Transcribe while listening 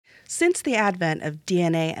Since the advent of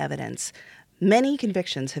DNA evidence, many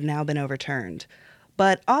convictions have now been overturned.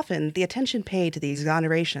 But often, the attention paid to the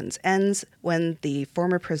exonerations ends when the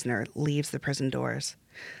former prisoner leaves the prison doors.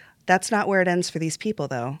 That's not where it ends for these people,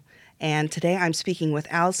 though. And today I'm speaking with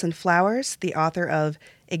Allison Flowers, the author of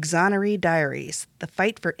Exoneree Diaries, The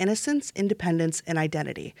Fight for Innocence, Independence, and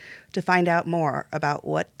Identity, to find out more about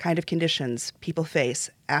what kind of conditions people face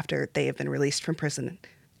after they have been released from prison.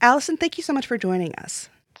 Allison, thank you so much for joining us.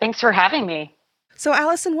 Thanks for having me. So,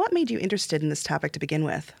 Allison, what made you interested in this topic to begin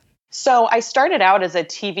with? So I started out as a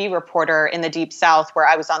TV reporter in the Deep South where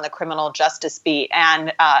I was on the criminal justice beat. And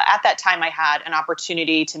at that time, I had an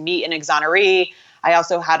opportunity to meet an exoneree. I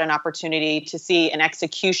also had an opportunity to see an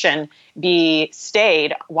execution be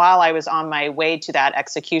stayed while I was on my way to that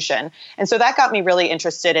execution. And so that got me really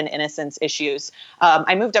interested in innocence issues.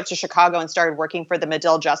 I moved up to Chicago and started working for the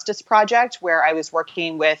Medill Justice Project, where I was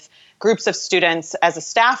working with groups of students as a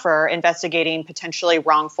staffer investigating potentially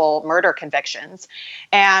wrongful murder convictions.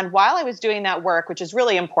 And while I was doing that work, which is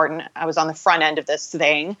really important, I was on the front end of this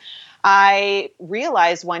thing, I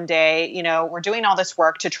realized one day, we're doing all this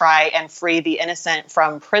work to try and free the innocent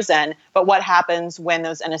from prison, but what happens when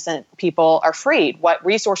those innocent people are freed? What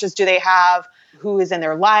resources do they have? Who is in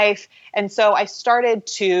their life? And so I started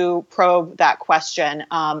to probe that question.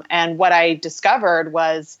 And what I discovered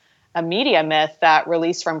was a media myth that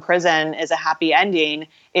release from prison is a happy ending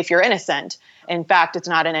if you're innocent. In fact, it's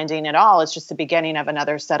not an ending at all. It's just the beginning of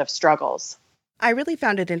another set of struggles. I really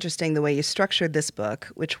found it interesting the way you structured this book,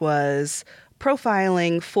 which was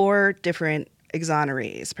profiling 4 different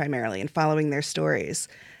exonerees primarily and following their stories.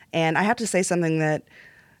 And I have to say something that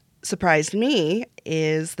surprised me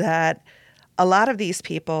is that a lot of these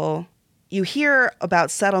people, you hear about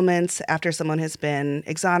settlements after someone has been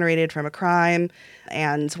exonerated from a crime,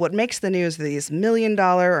 and what makes the news are these $1 million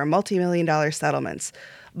or multi-million-dollar settlements.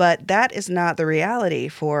 But that is not the reality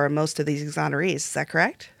for most of these exonerees. Is that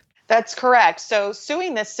correct? That's correct. So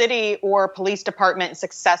suing the city or police department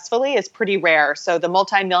successfully is pretty rare. So the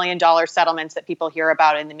multi-million-dollar settlements that people hear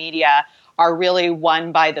about in the media are really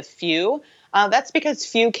won by the few. That's because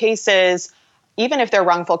few cases, even if they're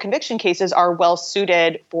wrongful conviction cases, are well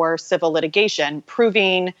suited for civil litigation.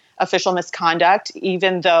 Proving official misconduct,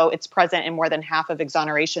 even though it's present in more than half of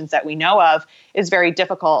exonerations that we know of, is very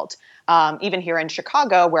difficult. Even here in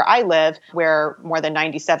Chicago, where I live, where more than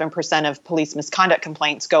 97% of police misconduct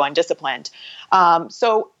complaints go undisciplined.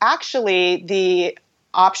 So actually, the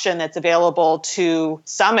option that's available to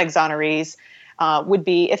some exonerees would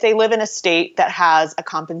be if they live in a state that has a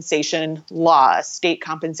compensation law, a state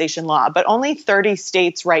compensation law. But only 30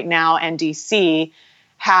 states right now and DC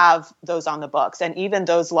have those on the books. And even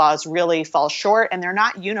those laws really fall short, and they're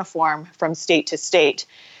not uniform from state to state.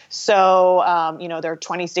 So, there are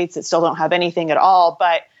 20 states that still don't have anything at all.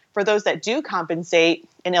 But for those that do compensate,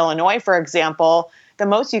 in Illinois, for example, the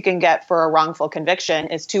most you can get for a wrongful conviction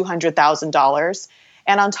is $200,000.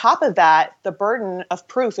 And on top of that, the burden of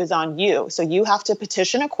proof is on you. So you have to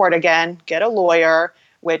petition a court again, get a lawyer,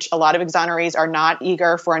 which a lot of exonerees are not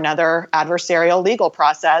eager for another adversarial legal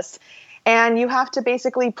process. And you have to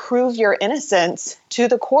basically prove your innocence to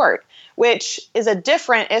the court, which is a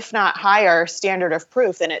different, if not higher, standard of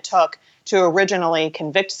proof than it took to originally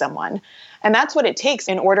convict someone. And that's what it takes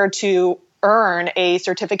in order to earn a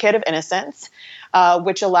certificate of innocence,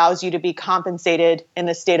 which allows you to be compensated in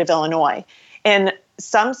the state of Illinois. In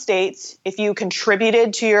some states, if you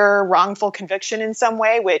contributed to your wrongful conviction in some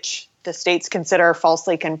way, which the states consider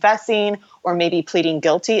falsely confessing or maybe pleading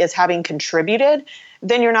guilty as having contributed,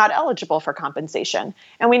 then you're not eligible for compensation.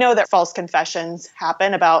 And we know that false confessions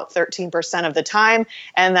happen about 13% of the time,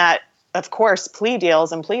 and that, of course, plea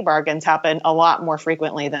deals and plea bargains happen a lot more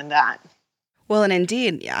frequently than that. Well, and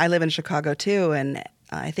indeed, I live in Chicago too, and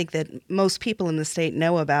I think that most people in the state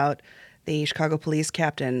know about the Chicago police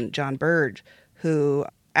captain, John Byrd, who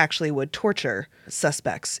actually would torture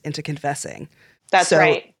suspects into confessing. That's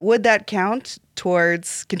right. Would that count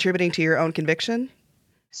towards contributing to your own conviction?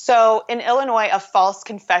 So in Illinois, a false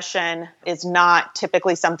confession is not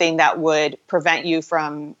typically something that would prevent you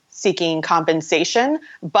from seeking compensation,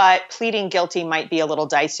 but pleading guilty might be a little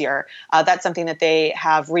dicier. That's something that they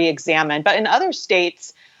have re-examined. But in other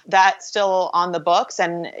states, that's still on the books,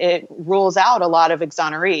 and it rules out a lot of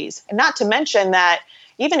exonerees. And not to mention that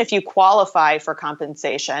even if you qualify for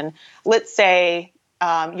compensation, let's say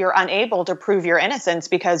you're unable to prove your innocence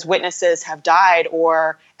because witnesses have died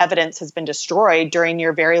or evidence has been destroyed during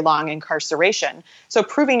your very long incarceration. So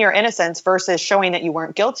proving your innocence versus showing that you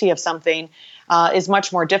weren't guilty of something is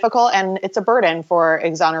much more difficult, and it's a burden for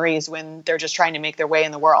exonerees when they're just trying to make their way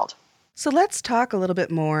in the world. So let's talk a little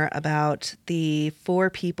bit more about the four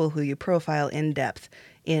people who you profile in depth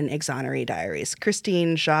in Exoneree Diaries: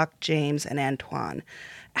 Christine, Jacques, James, and Antoine.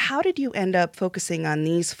 How did you end up focusing on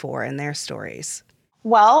these four and their stories?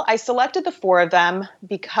 Well, I selected the four of them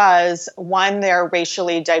because one, they're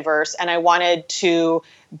racially diverse, and I wanted to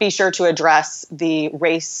be sure to address the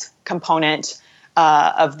race component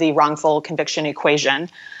of the wrongful conviction equation.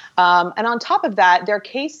 And on top of that, their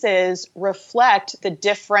cases reflect the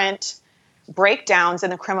different breakdowns in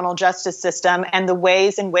the criminal justice system and the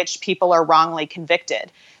ways in which people are wrongly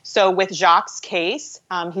convicted. So, with Jacques' case,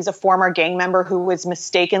 he's a former gang member who was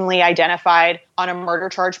mistakenly identified on a murder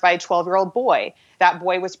charge by a 12-year-old boy. That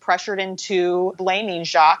boy was pressured into blaming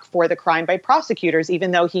Jacques for the crime by prosecutors,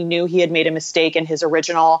 even though he knew he had made a mistake in his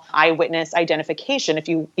original eyewitness identification, if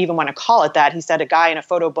you even want to call it that. He said a guy in a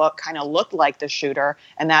photo book kind of looked like the shooter,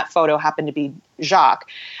 and that photo happened to be Jacques.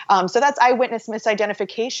 So that's eyewitness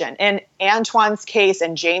misidentification. In Antoine's case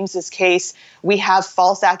and James's case, we have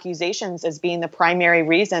false accusations as being the primary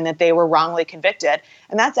reason that they were wrongly convicted.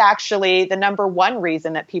 And that's actually the number one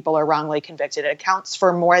reason that people are wrongly convicted. It accounts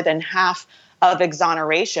for more than half of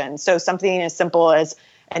exoneration. So something as simple as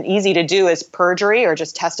and easy to do is perjury, or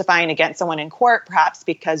just testifying against someone in court, perhaps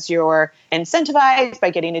because you're incentivized by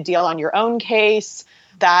getting a deal on your own case.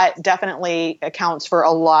 That definitely accounts for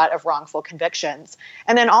a lot of wrongful convictions.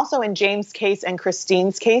 And then also in James' case and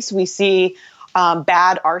Christine's case, we see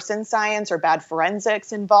bad arson science or bad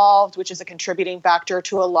forensics involved, which is a contributing factor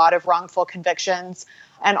to a lot of wrongful convictions.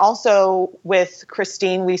 And also with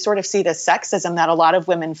Christine, we sort of see the sexism that a lot of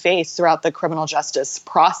women face throughout the criminal justice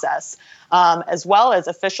process, as well as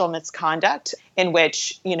official misconduct in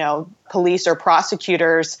which, police or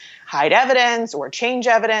prosecutors hide evidence or change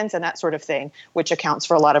evidence and that sort of thing, which accounts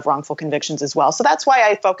for a lot of wrongful convictions as well. So that's why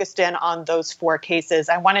I focused in on those four cases.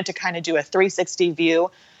 I wanted to kind of do a 360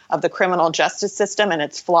 view of the criminal justice system and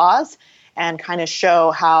its flaws, and kind of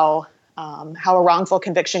show how a wrongful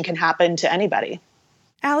conviction can happen to anybody.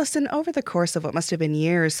 Allison, over the course of what must have been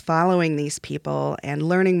years following these people and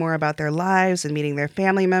learning more about their lives and meeting their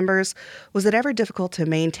family members, was it ever difficult to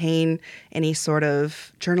maintain any sort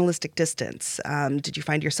of journalistic distance? Did you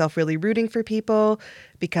find yourself really rooting for people,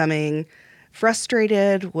 becoming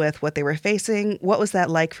frustrated with what they were facing? What was that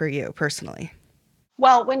like for you personally?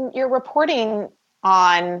 Well, when you're reporting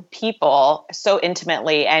on people so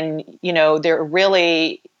intimately and, they're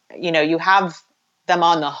really, you have them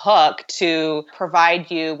on the hook to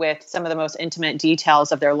provide you with some of the most intimate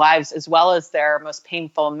details of their lives as well as their most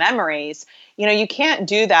painful memories. You can't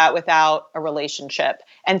do that without a relationship.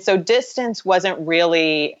 And so distance wasn't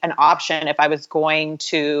really an option if I was going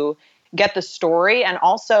to get the story, and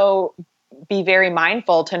also be very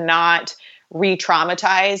mindful to not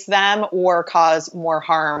re-traumatize them or cause more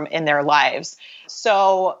harm in their lives.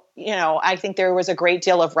 So, I think there was a great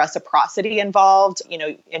deal of reciprocity involved.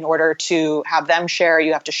 In order to have them share,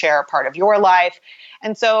 you have to share a part of your life.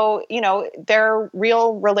 And so, they're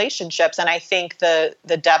real relationships. And I think the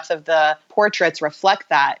depth of the portraits reflect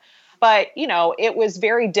that. But, it was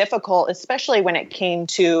very difficult, especially when it came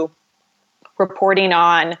to reporting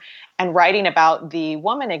on and writing about the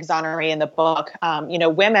woman exoneree in the book.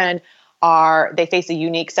 Women they face a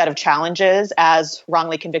unique set of challenges as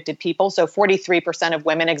wrongly convicted people. So 43% of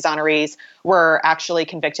women exonerees were actually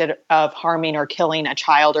convicted of harming or killing a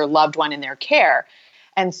child or loved one in their care.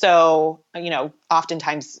 And so,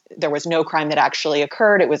 oftentimes there was no crime that actually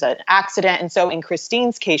occurred. It was an accident. And so in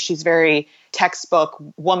Christine's case, she's very textbook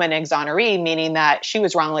woman exoneree, meaning that she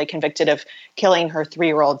was wrongly convicted of killing her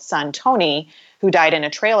 3-year-old son, Tony, who died in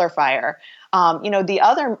a trailer fire. The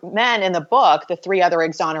other men in the book, the 3 other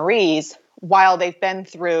exonerees, while they've been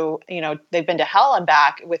through, they've been to hell and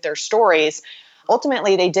back with their stories,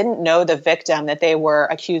 ultimately they didn't know the victim that they were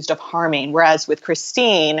accused of harming. Whereas with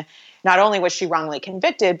Christine, not only was she wrongly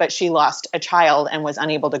convicted, but she lost a child and was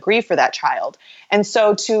unable to grieve for that child. And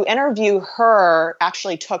so to interview her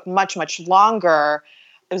actually took much, much longer.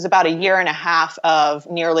 It was about a year and a half of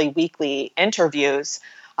nearly weekly interviews.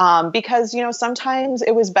 Because, sometimes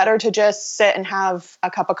it was better to just sit and have a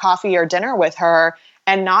cup of coffee or dinner with her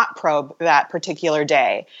and not probe that particular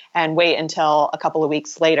day and wait until a couple of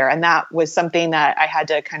weeks later. And that was something that I had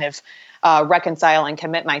to kind of reconcile and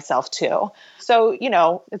commit myself to. So,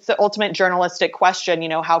 it's the ultimate journalistic question,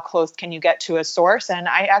 how close can you get to a source? And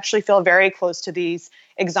I actually feel very close to these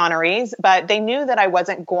exonerees, but they knew that I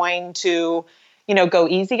wasn't going to go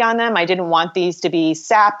easy on them. I didn't want these to be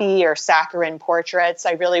sappy or saccharine portraits.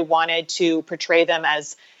 I really wanted to portray them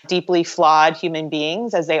as deeply flawed human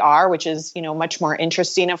beings as they are, which is, much more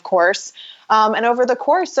interesting, of course. And over the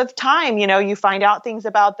course of time, you find out things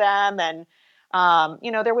about them, and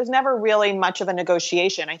There was never really much of a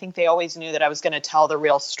negotiation. I think they always knew that I was going to tell the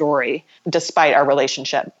real story despite our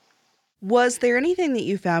relationship. Was there anything that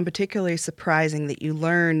you found particularly surprising that you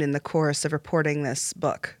learned in the course of reporting this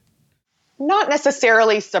book? Not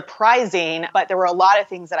necessarily surprising, but there were a lot of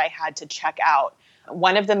things that I had to check out.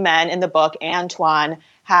 One of the men in the book, Antoine,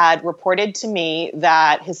 had reported to me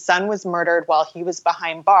that his son was murdered while he was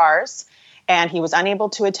behind bars and he was unable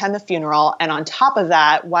to attend the funeral. And on top of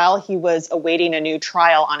that, while he was awaiting a new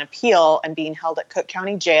trial on appeal and being held at Cook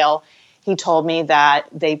County Jail, he told me that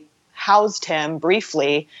they housed him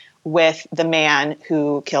briefly with the man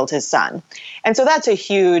who killed his son. And so that's a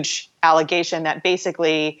huge allegation that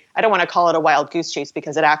basically, I don't want to call it a wild goose chase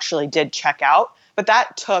because it actually did check out, but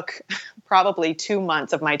that took probably 2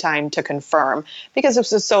 months of my time to confirm because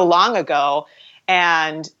this was so long ago.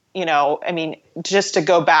 And, just to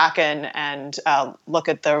go back and look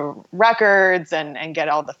at the records and get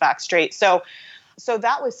all the facts straight. So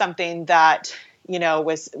that was something that,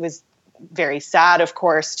 was very sad, of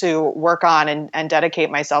course, to work on and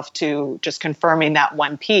dedicate myself to just confirming that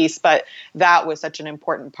one piece. But that was such an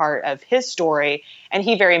important part of his story. And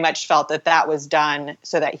he very much felt that that was done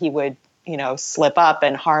so that he would, slip up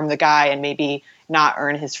and harm the guy and maybe not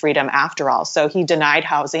earn his freedom after all. So he denied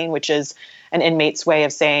housing, which is an inmate's way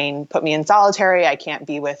of saying, put me in solitary. I can't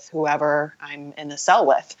be with whoever I'm in the cell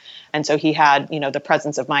with. And so he had, the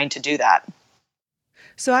presence of mind to do that.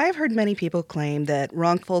 So I have heard many people claim that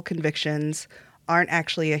wrongful convictions aren't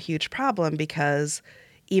actually a huge problem because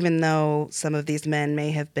even though some of these men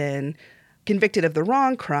may have been convicted of the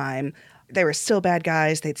wrong crime, they were still bad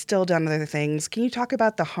guys. They'd still done other things. Can you talk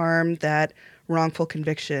about the harm that wrongful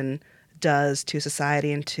conviction does to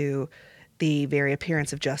society and to the very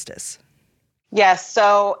appearance of justice? Yes.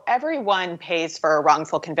 So everyone pays for a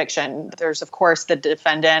wrongful conviction. There's, of course, the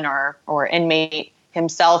defendant or inmate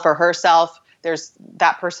himself or herself. There's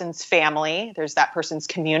that person's family. There's that person's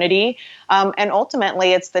community. And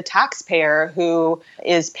ultimately, it's the taxpayer who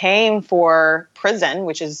is paying for prison,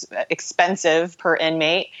 which is expensive per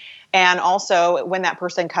inmate. And also, when that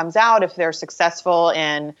person comes out, if they're successful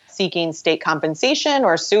in seeking state compensation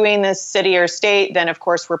or suing this city or state, then, of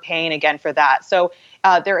course, we're paying again for that. So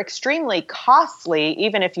they're extremely costly,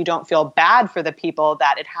 even if you don't feel bad for the people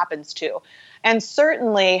that it happens to. And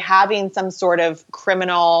certainly having some sort of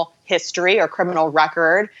criminal history or criminal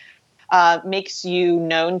record makes you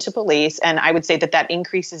known to police. And I would say that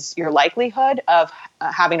increases your likelihood of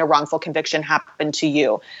having a wrongful conviction happen to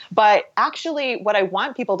you. But actually, what I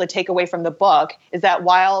want people to take away from the book is that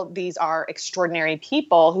while these are extraordinary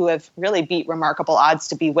people who have really beat remarkable odds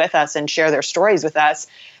to be with us and share their stories with us,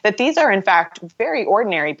 that these are, in fact, very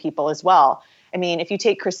ordinary people as well. I mean, if you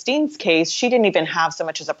take Christine's case, she didn't even have so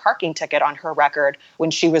much as a parking ticket on her record when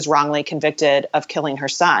she was wrongly convicted of killing her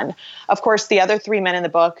son. Of course, the other 3 men in the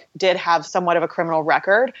book did have somewhat of a criminal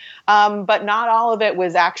record, but not all of it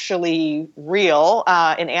was actually real.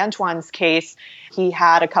 In Antoine's case, he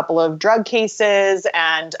had a couple of drug cases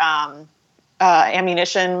and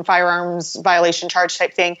ammunition, firearms violation charge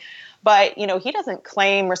type thing. But, he doesn't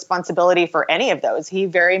claim responsibility for any of those. He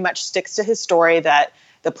very much sticks to his story that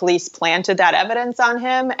the police planted that evidence on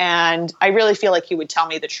him. And I really feel like he would tell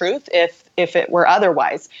me the truth if it were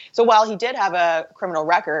otherwise. So while he did have a criminal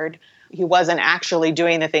record, he wasn't actually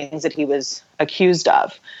doing the things that he was accused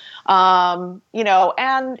of. And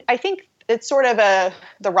I think it's sort of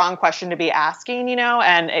the wrong question to be asking,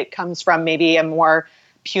 and it comes from maybe a more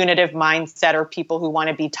punitive mindset or people who want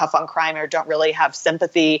to be tough on crime or don't really have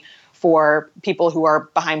sympathy for people who are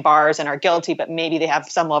behind bars and are guilty, but maybe they have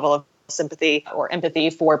some level of sympathy or empathy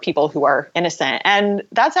for people who are innocent. And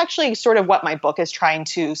that's actually sort of what my book is trying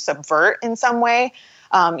to subvert in some way.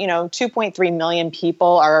 2.3 million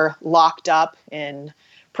people are locked up in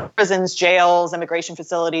prisons, jails, immigration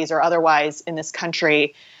facilities, or otherwise in this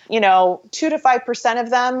country. 2 to 5% of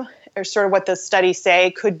them are sort of what the studies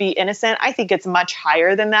say could be innocent. I think it's much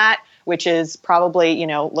higher than that, which is probably,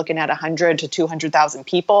 looking at 100 to 200,000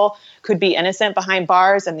 people could be innocent behind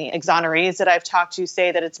bars. And the exonerees that I've talked to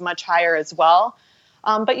say that it's much higher as well.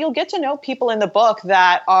 But you'll get to know people in the book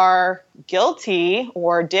that are guilty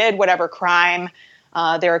or did whatever crime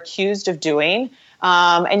they're accused of doing.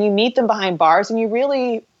 And you meet them behind bars and you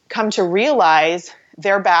really come to realize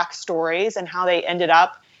their backstories and how they ended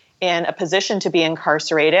up in a position to be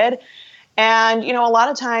incarcerated. And, a lot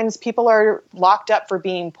of times people are locked up for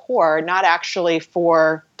being poor, not actually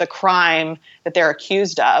for the crime that they're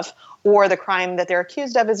accused of, or the crime that they're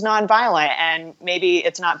accused of is nonviolent. And maybe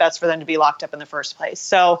it's not best for them to be locked up in the first place.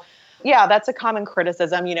 So, yeah, that's a common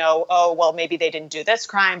criticism, maybe they didn't do this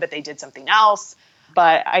crime, but they did something else.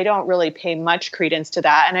 But I don't really pay much credence to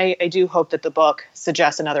that. And I do hope that the book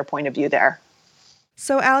suggests another point of view there.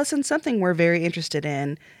 So, Allison, something we're very interested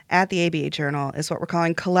in at the ABA Journal is what we're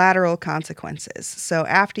calling collateral consequences. So,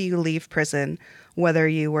 after you leave prison, whether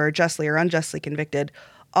you were justly or unjustly convicted,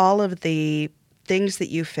 all of the things that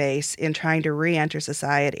you face in trying to re-enter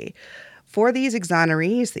society. For these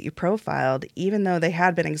exonerees that you profiled, even though they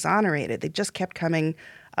had been exonerated, they just kept coming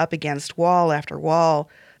up against wall after wall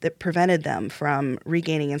that prevented them from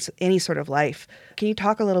regaining any sort of life. Can you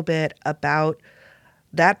talk a little bit about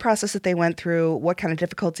that process that they went through, what kind of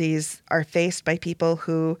difficulties are faced by people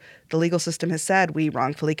who the legal system has said we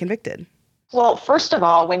wrongfully convicted? Well, first of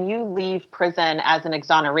all, when you leave prison as an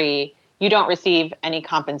exoneree, you don't receive any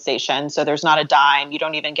compensation. So there's not a dime. You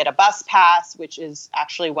don't even get a bus pass, which is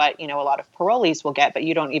actually what, a lot of parolees will get, but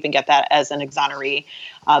you don't even get that as an exoneree.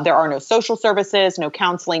 There are no social services, no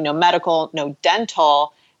counseling, no medical, no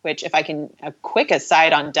dental, which if I can, a quick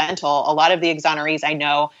aside on dental, a lot of the exonerees I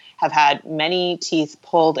know have had many teeth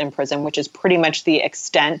pulled in prison, which is pretty much the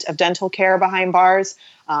extent of dental care behind bars,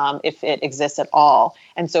 if it exists at all.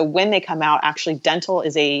 And so when they come out, actually dental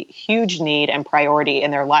is a huge need and priority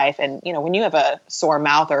in their life. And, when you have a sore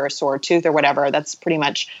mouth or a sore tooth or whatever, that's pretty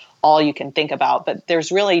much all you can think about. But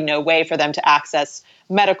there's really no way for them to access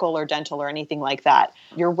medical or dental or anything like that.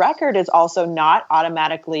 Your record is also not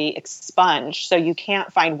automatically expunged, so you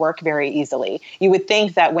can't find work very easily. You would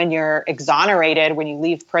think that when you're exonerated, when you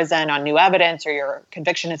leave prison on new evidence or your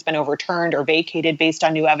conviction has been overturned or vacated based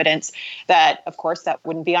on new evidence, that, of course, that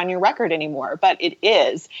wouldn't be on your record anymore. But it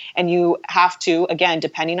is. And you have to, again,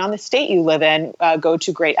 depending on the state you live in, go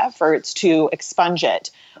to great efforts to expunge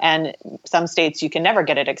it. And some states you can never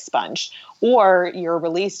get it expunged. Or you're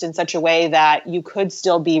released in such a way that you could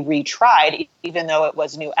still be retried, even though it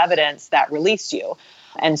was new evidence that released you.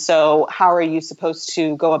 And so how are you supposed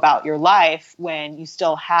to go about your life when you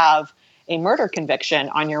still have a murder conviction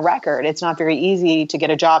on your record? It's not very easy to get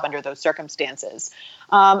a job under those circumstances.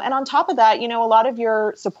 And on top of that, a lot of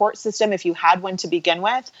your support system, if you had one to begin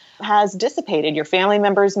with, has dissipated. Your family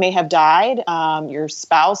members may have died. Your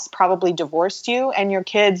spouse probably divorced you, and your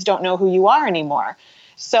kids don't know who you are anymore.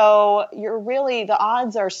 So the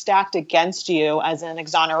odds are stacked against you as an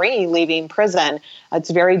exoneree leaving prison.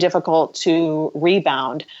 It's very difficult to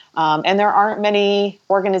rebound. And there aren't many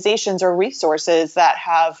organizations or resources that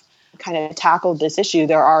have kind of tackled this issue.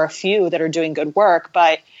 There are a few that are doing good work,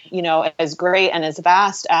 but as great and as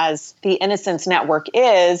vast as the Innocence Network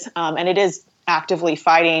is, and it is actively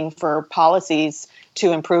fighting for policies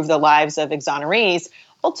to improve the lives of exonerees,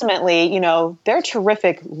 ultimately, they're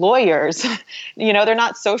terrific lawyers. They're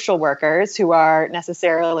not social workers who are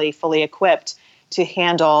necessarily fully equipped to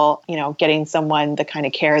handle, getting someone the kind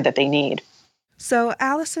of care that they need. So,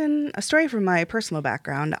 Allison, a story from my personal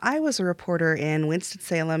background. I was a reporter in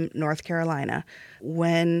Winston-Salem, North Carolina,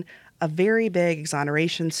 when a very big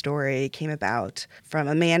exoneration story came about from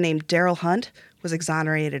a man named Daryl Hunt was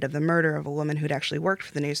exonerated of the murder of a woman who'd actually worked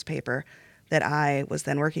for the newspaper that I was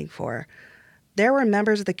then working for. There were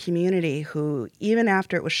members of the community who, even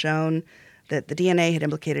after it was shown that the DNA had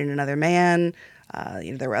implicated another man,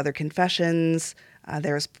 there were other confessions,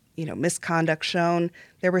 there was misconduct shown,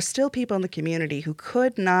 there were still people in the community who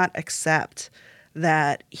could not accept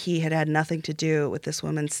that he had had nothing to do with this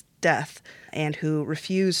woman's death and who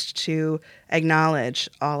refused to acknowledge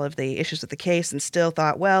all of the issues with the case and still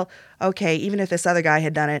thought, well, okay, even if this other guy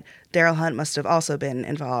had done it, Daryl Hunt must have also been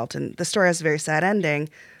involved. And the story has a very sad ending.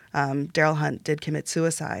 Daryl Hunt did commit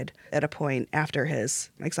suicide at a point after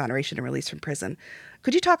his exoneration and release from prison.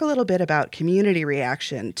 Could you talk a little bit about community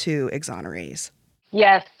reaction to exonerees?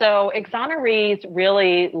 Yes. So exonerees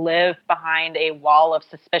really live behind a wall of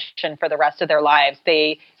suspicion for the rest of their lives.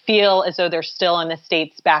 They feel as though they're still in the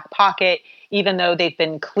state's back pocket, even though they've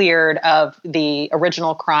been cleared of the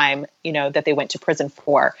original crime, that they went to prison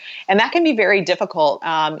for. And that can be very difficult,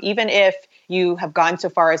 even if you have gone so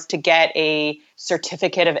far as to get a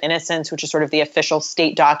certificate of innocence, which is sort of the official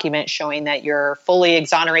state document showing that you're fully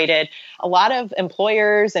exonerated. A lot of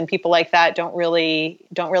employers and people like that don't really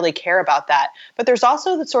care about that. But there's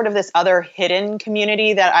also sort of this other hidden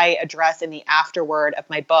community that I address in the afterword of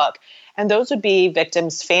my book. And those would be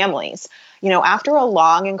victims' families. After a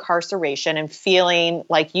long incarceration and feeling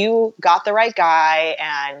like you got the right guy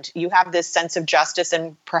and you have this sense of justice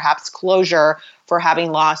and perhaps closure for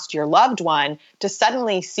having lost your loved one, to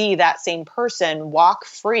suddenly see that same person walk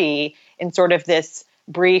free in sort of this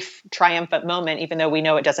brief triumphant moment, even though we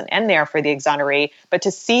know it doesn't end there for the exoneree. But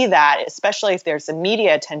to see that, especially if there's some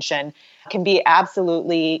media attention, can be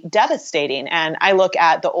absolutely devastating. And I look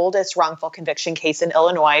at the oldest wrongful conviction case in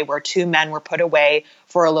Illinois, where 2 men were put away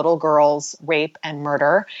for a little girl's rape and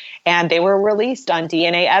murder, and they were released on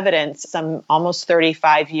DNA evidence some almost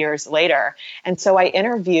 35 years later. And so I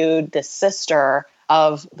interviewed the sister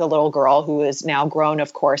of the little girl, who is now grown,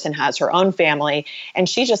 of course, and has her own family. And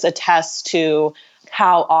she just attests to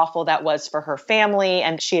how awful that was for her family.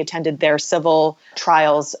 And she attended their civil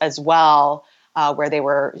trials as well, where they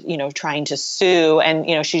were, trying to sue.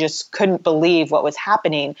 And, she just couldn't believe what was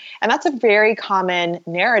happening. And that's a very common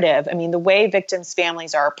narrative. I mean, the way victims'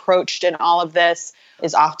 families are approached in all of this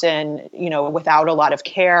is often, without a lot of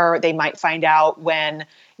care. They might find out when,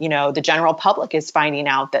 the general public is finding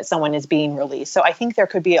out that someone is being released. So I think there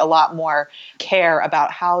could be a lot more care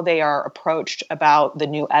about how they are approached about the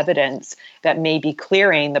new evidence that may be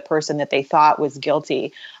clearing the person that they thought was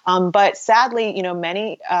guilty. But sadly,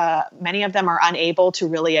 many of them are unable to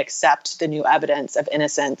really accept the new evidence of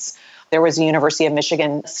innocence. There was a University of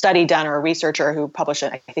Michigan study done, or a researcher who published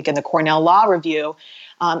it, I think, in the Cornell Law Review,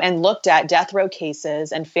 and looked at death row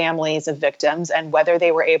cases and families of victims and whether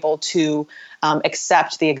they were able to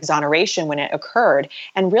accept the exoneration when it occurred.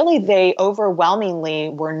 And really, they overwhelmingly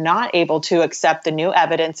were not able to accept the new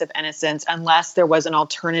evidence of innocence unless there was an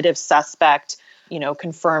alternative suspect,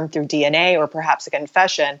 confirmed through DNA or perhaps a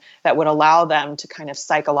confession that would allow them to kind of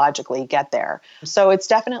psychologically get there. So it's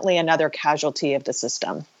definitely another casualty of the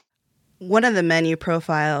system. One of the men you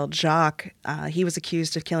profiled, Jacques, he was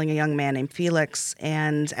accused of killing a young man named Felix,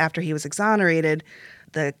 and after he was exonerated,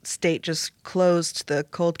 the state just closed the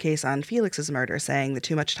cold case on Felix's murder, saying that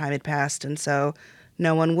too much time had passed, and so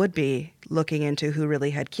no one would be looking into who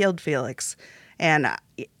really had killed Felix. And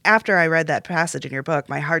after I read that passage in your book,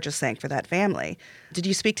 my heart just sank for that family. Did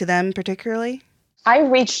you speak to them particularly? I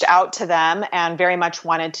reached out to them and very much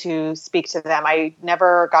wanted to speak to them. I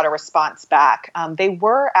never got a response back. They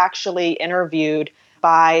were actually interviewed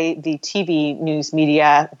by the TV news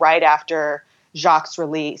media right after Jacques'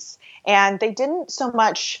 release. And they didn't so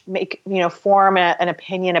much form an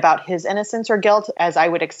opinion about his innocence or guilt as I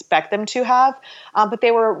would expect them to have. But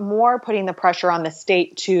they were more putting the pressure on the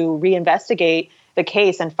state to reinvestigate the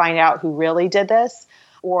case and find out who really did this.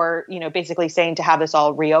 Or, basically saying to have this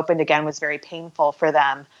all reopened again was very painful for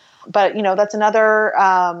them. But, that's another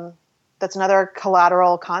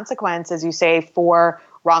collateral consequence, as you say, for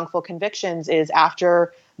wrongful convictions is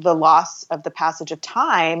after the loss of the passage of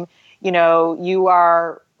time,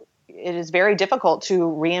 it is very difficult to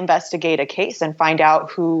reinvestigate a case and find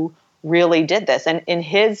out who really did this. And in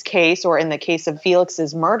his case, or in the case of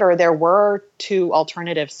Felix's murder, there were 2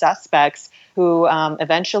 alternative suspects who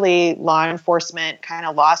eventually law enforcement kind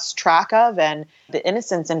of lost track of. And the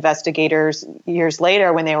innocence investigators years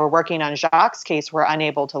later, when they were working on Jacques' case, were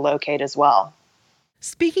unable to locate as well.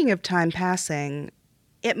 Speaking of time passing,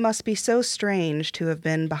 it must be so strange to have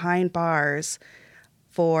been behind bars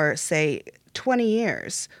for, say, 20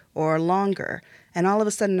 years or longer, and all of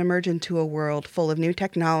a sudden emerge into a world full of new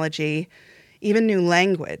technology, even new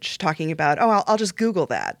language, talking about, I'll just Google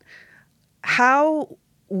that. How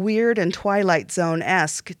weird and Twilight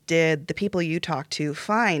Zone-esque did the people you talked to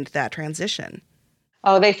find that transition?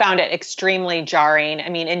 Oh, they found it extremely jarring. I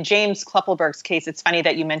mean, in James Kluppelberg's case, it's funny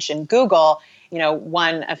that you mentioned Google.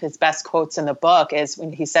 One of his best quotes in the book is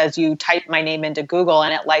when he says, "You type my name into Google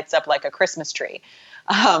and it lights up like a Christmas tree,"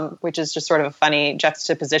 which is just sort of a funny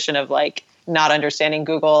juxtaposition of not understanding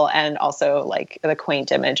Google and also the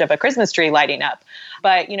quaint image of a Christmas tree lighting up.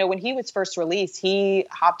 But, when he was first released, he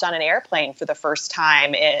hopped on an airplane for the first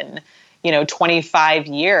time in 25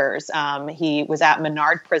 years. He was at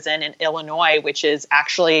Menard Prison in Illinois, which is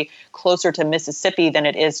actually closer to Mississippi than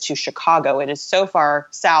it is to Chicago. It is so far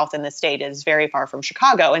south in the state, it is very far from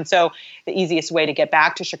Chicago. And so the easiest way to get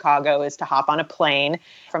back to Chicago is to hop on a plane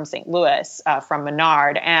from St. Louis, from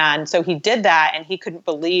Menard. And so he did that, and he couldn't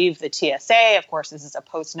believe the TSA. Of course, this is a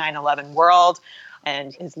post 9/11 world.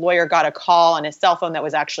 And his lawyer got a call on his cell phone that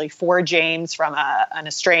was actually for James from an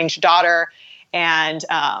estranged daughter. And,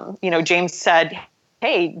 James said,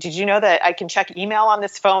 "Hey, did you know that I can check email on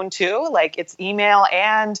this phone too? It's email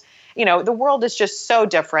and, the world is just so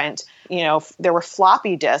different. There were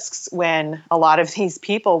floppy disks when a lot of these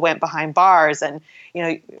people went behind bars. And,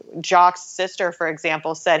 Jacques' sister, for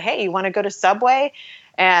example, said, "Hey, you want to go to Subway?"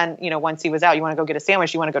 And, once he was out, "You want to go get a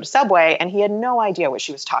sandwich? You want to go to Subway?" And he had no idea what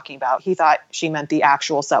she was talking about. He thought she meant the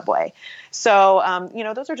actual Subway. So,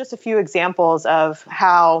 those are just a few examples of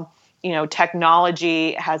how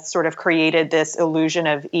technology has sort of created this illusion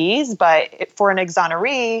of ease, but for an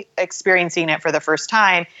exoneree experiencing it for the first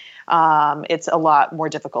time, it's a lot more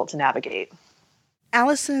difficult to navigate.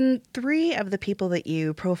 Allison, 3 of the people that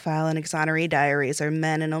you profile in Exoneree Diaries are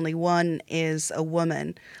men and only 1 is a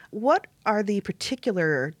woman. What are the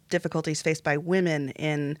particular difficulties faced by women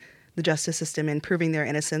in the justice system in proving their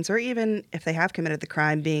innocence, or even if they have committed the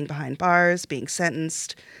crime, being behind bars, being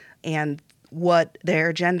sentenced, and what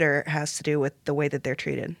their gender has to do with the way that they're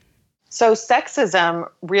treated? So sexism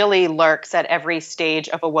really lurks at every stage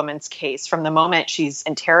of a woman's case, from the moment she's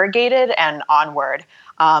interrogated and onward.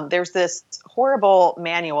 There's this horrible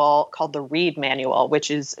manual called the Reid Manual,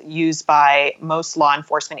 which is used by most law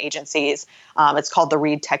enforcement agencies. It's called the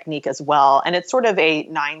Reid Technique as well. And it's sort of a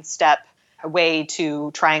 9-step way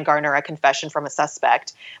to try and garner a confession from a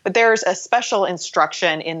suspect. But there's a special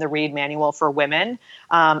instruction in the Reid Manual for women,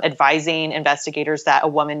 advising investigators that a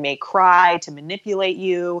woman may cry to manipulate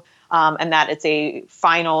you, and that it's a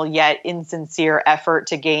final yet insincere effort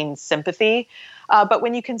to gain sympathy. But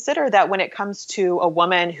when you consider that when it comes to a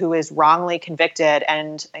woman who is wrongly convicted,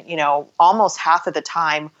 and, almost half of the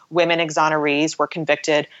time women exonerees were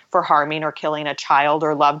convicted for harming or killing a child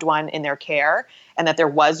or loved one in their care, and that there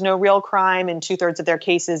was no real crime in 2/3 of their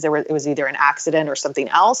cases, it was either an accident or something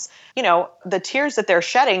else, the tears that they're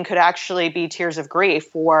shedding could actually be tears of grief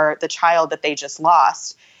for the child that they just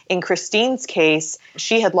lost. In Christine's case,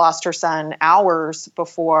 she had lost her son hours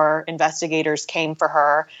before investigators came for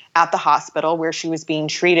her at the hospital where she was being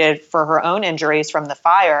treated for her own injuries from the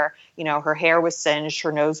fire. Her hair was singed,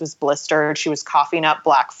 her nose was blistered, she was coughing up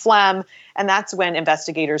black phlegm. And that's when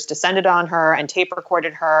investigators descended on her and tape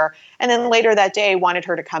recorded her. And then later that day wanted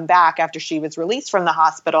her to come back after she was released from the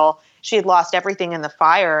hospital. She had lost everything in the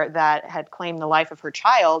fire that had claimed the life of her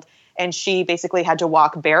child. And she basically had to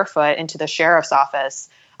walk barefoot into the sheriff's office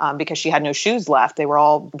because she had no shoes left. They were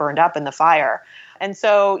all burned up in the fire. And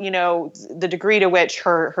so, the degree to which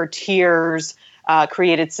her tears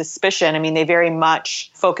created suspicion, they very much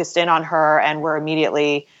focused in on her and were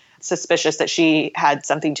immediately suspicious that she had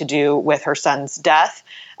something to do with her son's death.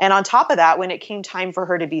 And on top of that, when it came time for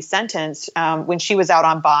her to be sentenced, when she was out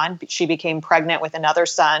on bond, she became pregnant with another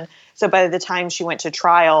son. So by the time she went to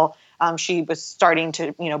trial, she was starting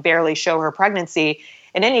to, barely show her pregnancy.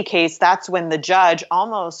 In any case, that's when the judge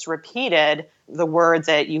almost repeated the words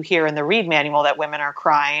that you hear in the Reid Manual, that women are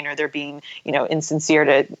crying or they're being,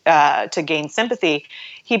 insincere to gain sympathy.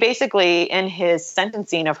 He basically, in his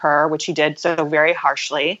sentencing of her, which he did so very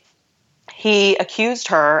harshly, he accused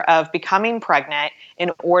her of becoming pregnant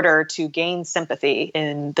in order to gain sympathy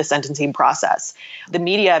in the sentencing process. The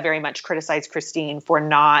media very much criticized Christine for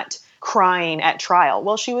not crying at trial.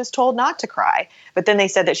 Well, she was told not to cry, but then they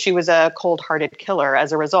said that she was a cold-hearted killer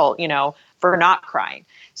as a result, for not crying.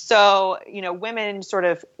 So, women sort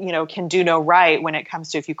of, can do no right when it comes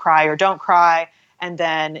to if you cry or don't cry. And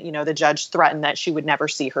then, the judge threatened that she would never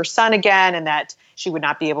see her son again and that she would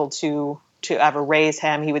not be able to ever raise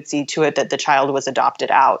him. He would see to it that the child was adopted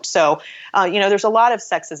out. So, there's a lot of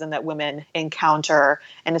sexism that women encounter,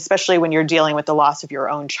 and especially when you're dealing with the loss of your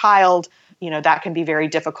own child, that can be very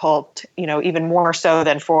difficult, even more so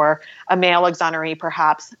than for a male exoneree,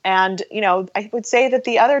 perhaps. And, I would say that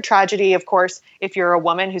the other tragedy, of course, if you're a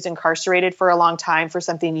woman who's incarcerated for a long time for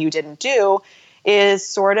something you didn't do, is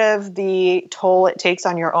sort of the toll it takes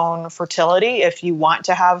on your own fertility if you want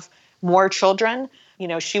to have more children.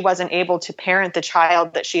 She wasn't able to parent the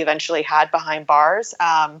child that she eventually had behind bars.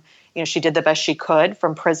 She did the best she could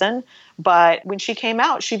from prison. But when she came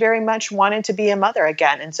out, she very much wanted to be a mother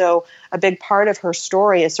again. And so a big part of her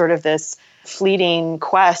story is sort of this fleeting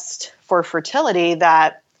quest for fertility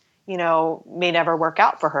that, may never work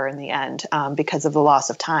out for her in the end because of the loss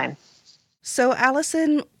of time. So,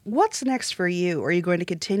 Allison, what's next for you? Are you going to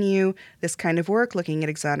continue this kind of work, looking at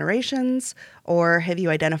exonerations, or have you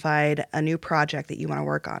identified a new project that you want to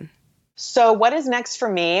work on? So what is next for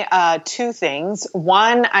me? 2 things.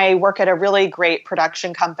 One, I work at a really great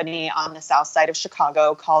production company on the south side of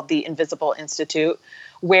Chicago called the Invisible Institute,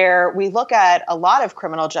 where we look at a lot of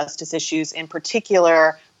criminal justice issues, in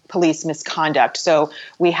particular police misconduct. So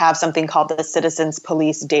we have something called the Citizens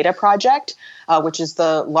Police Data Project, which is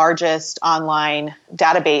the largest online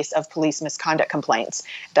database of police misconduct complaints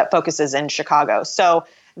that focuses in Chicago. So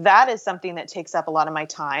that is something that takes up a lot of my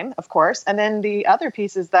time, of course. And then the other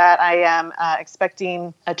piece is that I am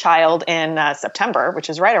expecting a child in September, which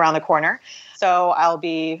is right around the corner. So I'll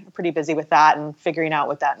be pretty busy with that and figuring out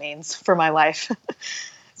what that means for my life.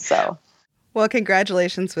 Well,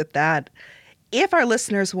 congratulations with that. If our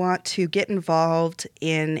listeners want to get involved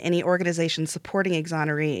in any organization supporting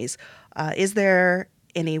exonerees, is there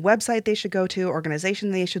any website they should go to,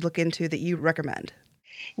 organization they should look into that you recommend?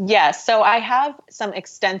 Yes. So I have some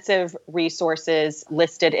extensive resources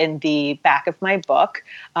listed in the back of my book,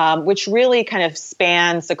 which really kind of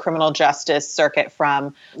spans the criminal justice circuit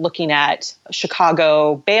from looking at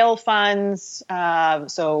Chicago bail funds.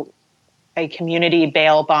 So a community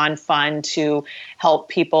bail bond fund to help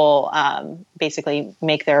people basically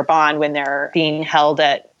make their bond when they're being held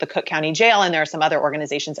at the Cook County Jail. And there are some other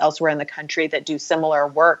organizations elsewhere in the country that do similar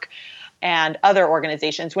work, and other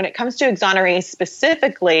organizations. When it comes to exonerees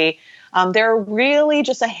specifically, there are really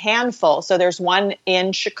just a handful. So there's one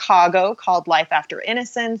in Chicago called Life After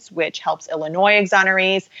Innocence, which helps Illinois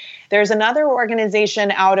exonerees. There's another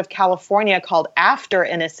organization out of California called After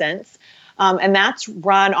Innocence, and that's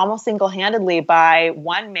run almost single-handedly by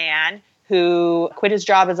one man who quit his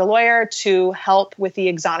job as a lawyer to help with the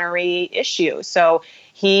exoneree issue. So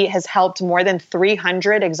he has helped more than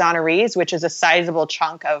 300 exonerees, which is a sizable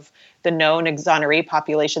chunk of the known exoneree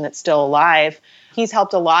population that's still alive. He's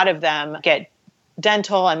helped a lot of them get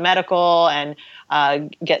dental and medical and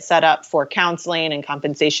get set up for counseling and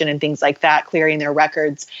compensation and things like that, clearing their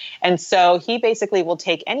records. And so he basically will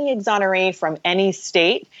take any exoneree from any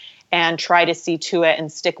state and try to see to it and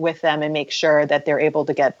stick with them and make sure that they're able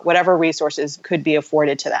to get whatever resources could be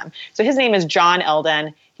afforded to them. So his name is John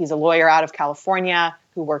Eldon. He's a lawyer out of California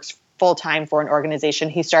who works full-time for an organization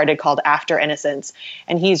he started called After Innocence.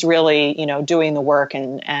 And he's really, doing the work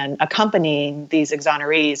and accompanying these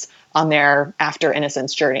exonerees on their After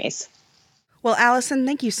Innocence journeys. Well, Allison,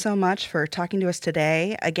 thank you so much for talking to us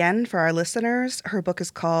today. Again, for our listeners, her book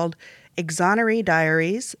is called Exoneree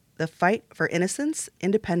Diaries: The Fight for Innocence,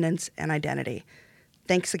 Independence, and Identity.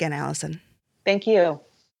 Thanks again, Allison. Thank you.